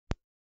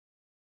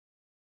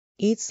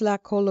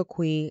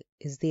Itztlacoliuhqui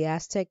is the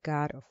Aztec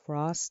god of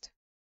frost,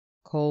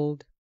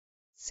 cold,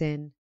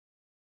 sin,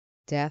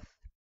 death,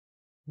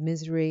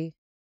 misery,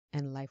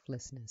 and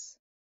lifelessness.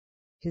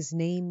 His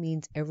name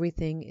means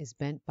everything is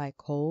bent by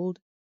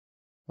cold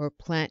or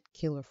plant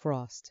killer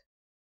frost.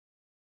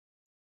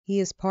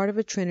 He is part of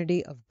a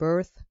trinity of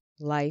birth,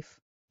 life,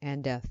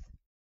 and death.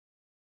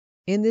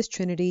 In this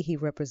trinity he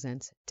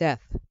represents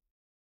death.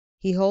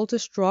 He holds a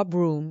straw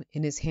broom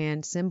in his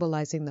hand,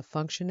 symbolizing the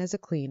function as a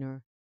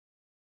cleaner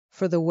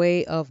for the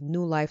way of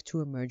new life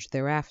to emerge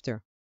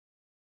thereafter.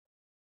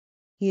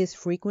 He is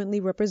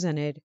frequently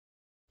represented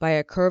by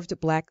a curved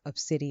black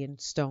obsidian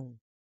stone.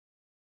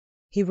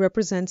 He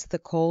represents the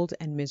cold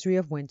and misery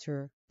of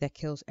winter that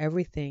kills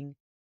everything,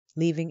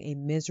 leaving a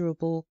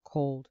miserable,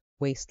 cold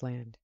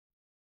wasteland.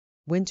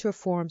 Winter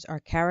forms our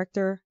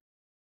character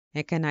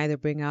and can either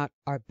bring out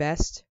our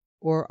best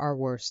or our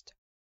worst.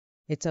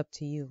 It's up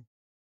to you.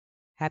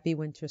 Happy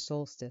winter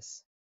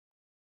solstice.